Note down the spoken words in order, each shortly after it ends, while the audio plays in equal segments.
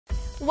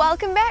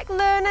Welcome back,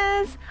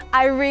 learners!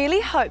 I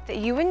really hope that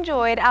you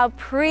enjoyed our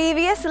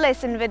previous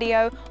lesson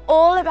video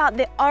all about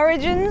the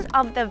origins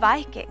of the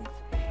Vikings.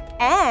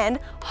 And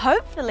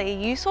hopefully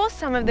you saw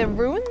some of the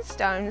rune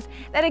stones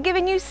that are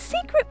giving you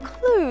secret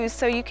clues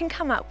so you can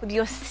come up with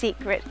your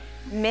secret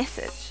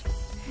message.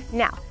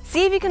 Now,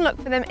 see if you can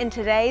look for them in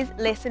today's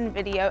lesson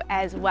video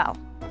as well.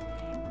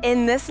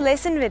 In this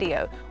lesson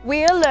video,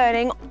 we are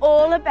learning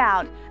all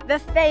about the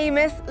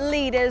famous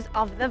leaders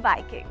of the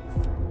Vikings.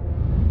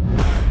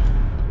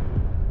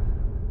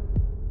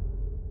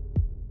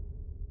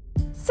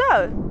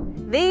 So,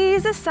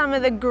 these are some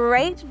of the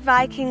great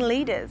Viking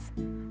leaders.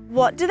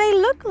 What do they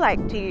look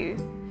like to you?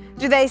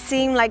 Do they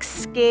seem like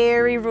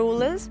scary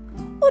rulers,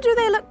 or do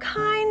they look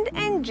kind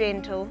and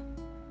gentle?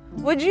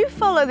 Would you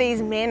follow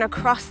these men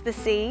across the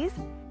seas?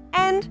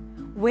 And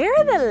where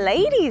are the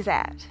ladies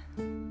at?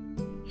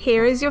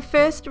 Here is your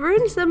first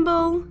rune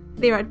symbol.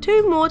 There are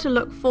two more to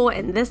look for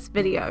in this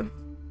video.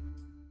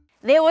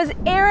 There was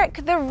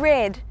Erik the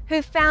Red,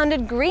 who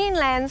founded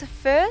Greenland's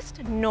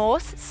first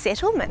Norse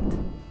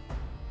settlement.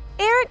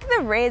 Erik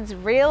the Red's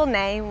real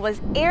name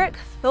was Erik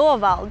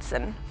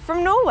Thorvaldsson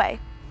from Norway.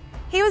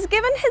 He was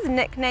given his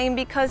nickname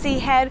because he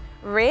had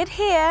red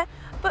hair,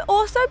 but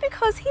also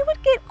because he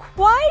would get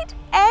quite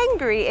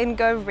angry and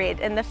go red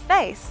in the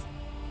face.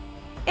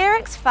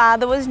 Erik's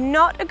father was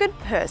not a good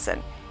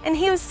person, and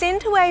he was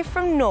sent away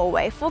from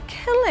Norway for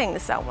killing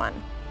someone.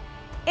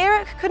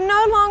 Erik could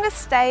no longer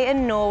stay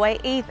in Norway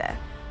either,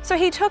 so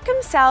he took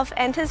himself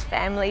and his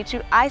family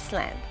to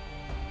Iceland.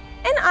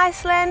 In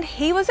Iceland,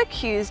 he was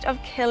accused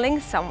of killing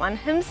someone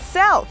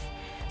himself,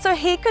 so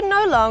he could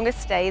no longer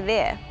stay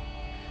there.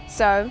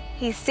 So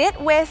he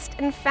set west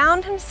and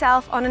found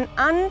himself on an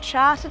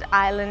uncharted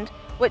island,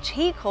 which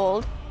he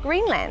called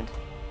Greenland.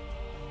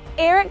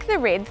 Erik the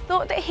Red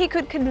thought that he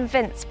could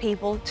convince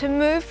people to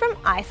move from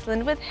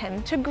Iceland with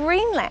him to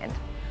Greenland.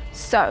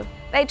 So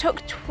they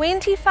took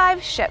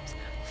 25 ships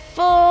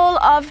full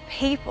of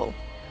people,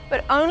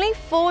 but only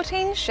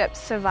 14 ships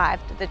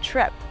survived the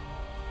trip.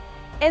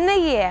 In the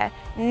year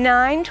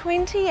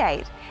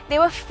 928, there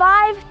were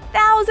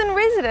 5,000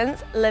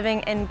 residents living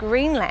in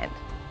Greenland.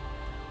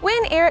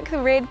 When Erik the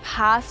Red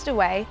passed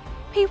away,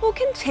 people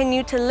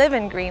continued to live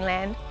in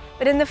Greenland,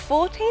 but in the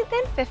 14th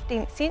and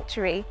 15th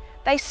century,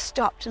 they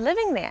stopped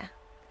living there.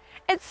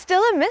 It's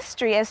still a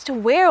mystery as to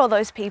where all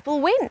those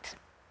people went.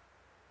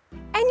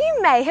 And you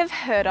may have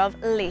heard of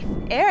Leif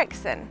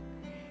Erikson.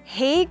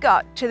 He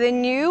got to the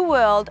New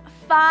World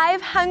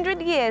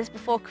 500 years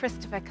before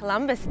Christopher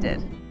Columbus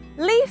did.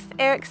 Leif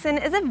Erikson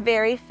is a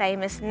very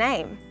famous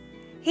name.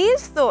 He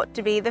is thought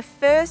to be the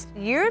first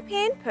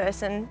European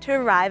person to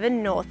arrive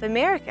in North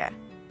America.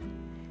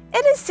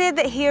 It is said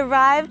that he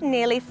arrived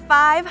nearly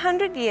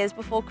 500 years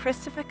before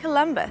Christopher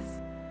Columbus.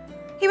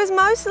 He was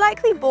most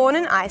likely born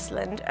in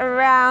Iceland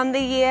around the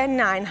year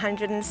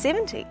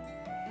 970.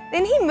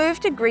 Then he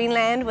moved to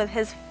Greenland with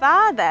his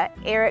father,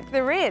 Erik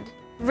the Red.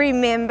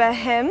 Remember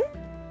him?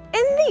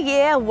 In the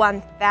year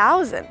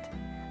 1000,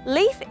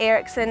 Leif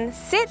Erikson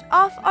set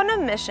off on a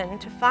mission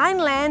to find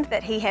land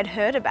that he had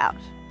heard about.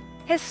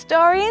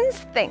 Historians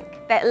think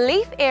that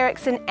Leif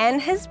Erikson and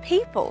his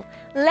people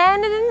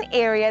landed in an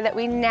area that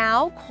we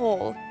now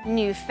call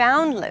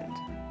Newfoundland.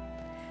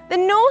 The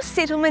Norse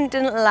settlement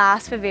didn't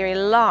last for very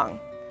long,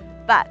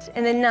 but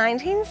in the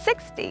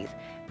 1960s,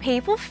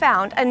 people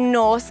found a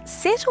Norse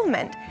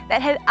settlement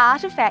that had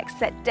artifacts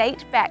that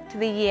date back to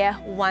the year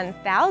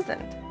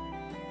 1000.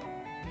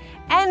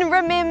 And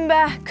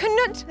remember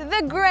Cnut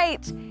the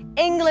Great,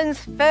 England's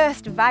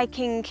first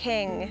Viking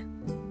king.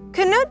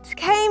 Cnut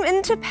came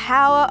into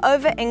power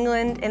over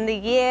England in the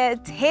year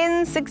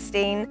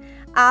 1016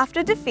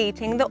 after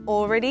defeating the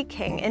already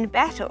king in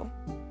battle.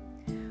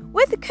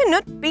 With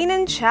Cnut being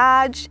in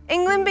charge,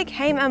 England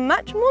became a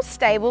much more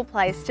stable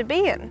place to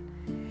be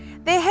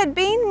in. There had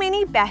been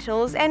many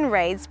battles and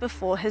raids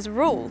before his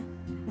rule.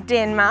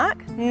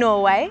 Denmark,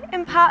 Norway,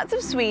 and parts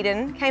of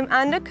Sweden came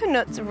under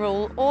Cnut's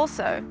rule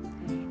also,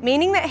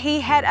 meaning that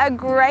he had a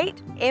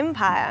great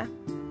empire.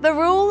 The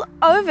rule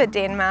over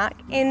Denmark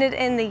ended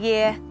in the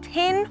year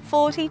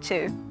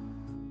 1042.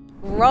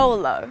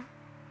 Rollo.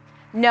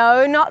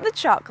 No, not the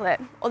chocolate,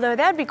 although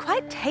that would be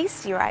quite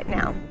tasty right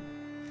now.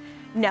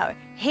 No,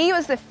 he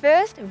was the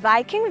first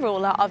Viking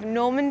ruler of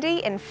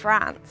Normandy in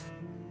France.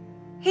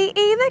 He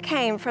either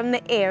came from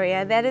the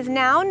area that is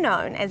now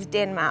known as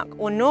Denmark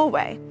or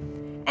Norway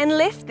and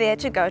left there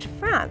to go to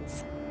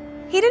France.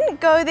 He didn't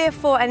go there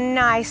for a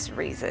nice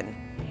reason.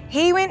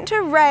 He went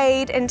to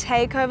raid and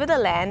take over the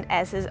land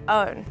as his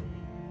own.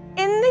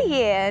 In the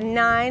year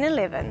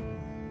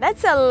 911,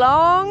 that's a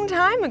long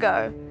time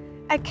ago,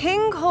 a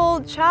king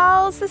called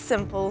Charles the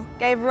Simple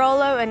gave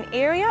Rollo an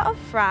area of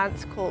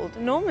France called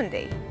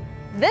Normandy.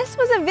 This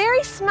was a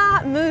very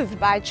smart move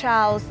by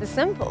Charles the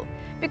Simple,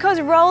 because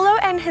Rollo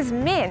and his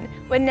men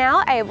were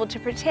now able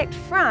to protect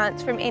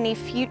France from any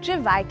future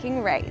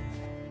Viking raids.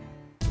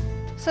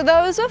 So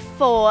those were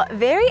 4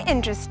 very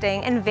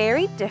interesting and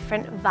very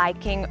different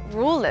Viking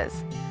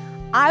rulers.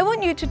 I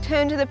want you to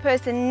turn to the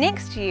person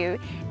next to you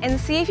and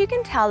see if you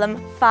can tell them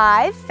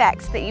 5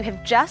 facts that you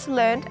have just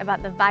learned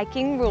about the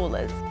Viking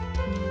rulers.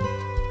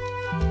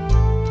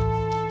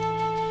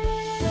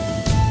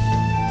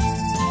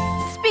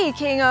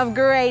 Speaking of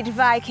great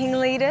Viking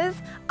leaders,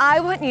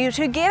 I want you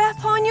to get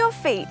up on your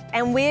feet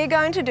and we're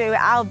going to do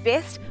our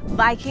best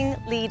Viking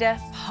leader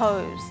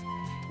pose.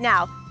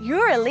 Now,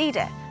 you're a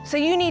leader, so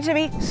you need to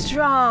be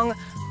strong,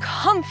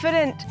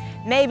 confident.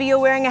 Maybe you're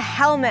wearing a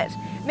helmet.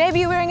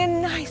 Maybe you're wearing a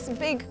nice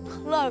big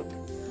cloak.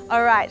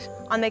 All right,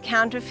 on the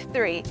count of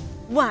 3.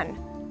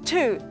 1,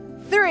 2,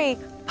 3,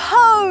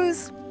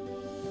 pose!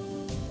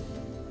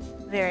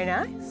 Very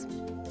nice.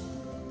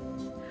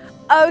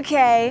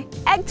 Okay,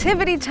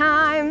 activity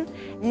time.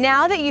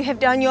 Now that you have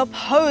done your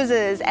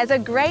poses as a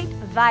great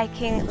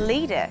Viking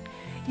leader,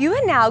 you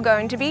are now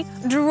going to be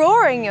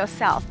drawing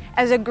yourself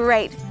as a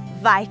great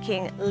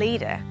Viking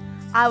leader.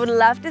 I would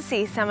love to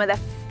see some of the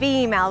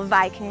female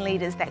Viking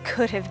leaders that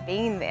could have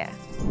been there.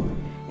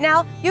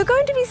 Now, you're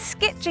going to be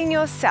sketching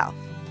yourself.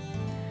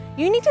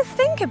 You need to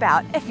think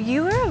about, if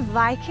you were a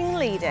Viking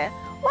leader,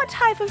 what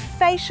type of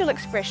facial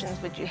expressions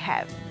would you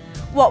have?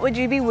 What would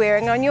you be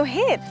wearing on your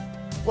head?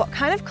 What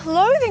kind of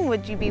clothing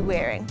would you be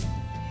wearing?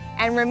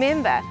 And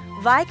remember,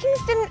 Vikings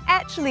didn't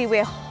actually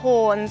wear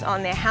horns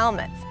on their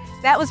helmets.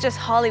 That was just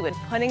Hollywood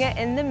putting it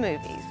in the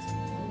movies.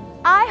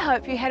 I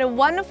hope you had a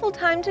wonderful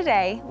time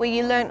today where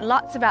you learned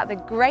lots about the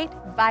great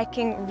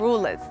Viking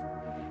rulers.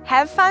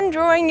 Have fun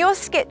drawing your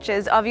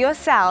sketches of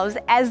yourselves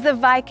as the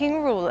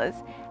Viking rulers,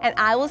 and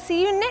I will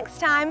see you next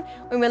time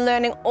when we're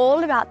learning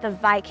all about the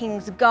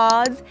Vikings'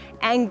 gods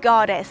and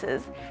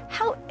goddesses.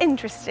 How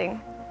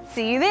interesting.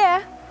 See you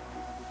there.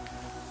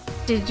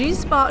 Did you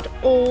spot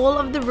all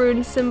of the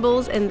rune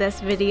symbols in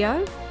this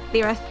video?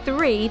 There are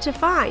 3 to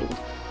find.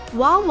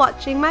 While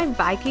watching my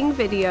Viking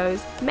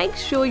videos, make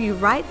sure you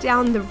write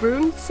down the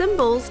rune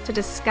symbols to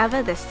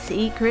discover the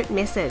secret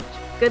message.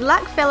 Good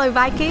luck, fellow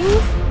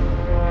Vikings!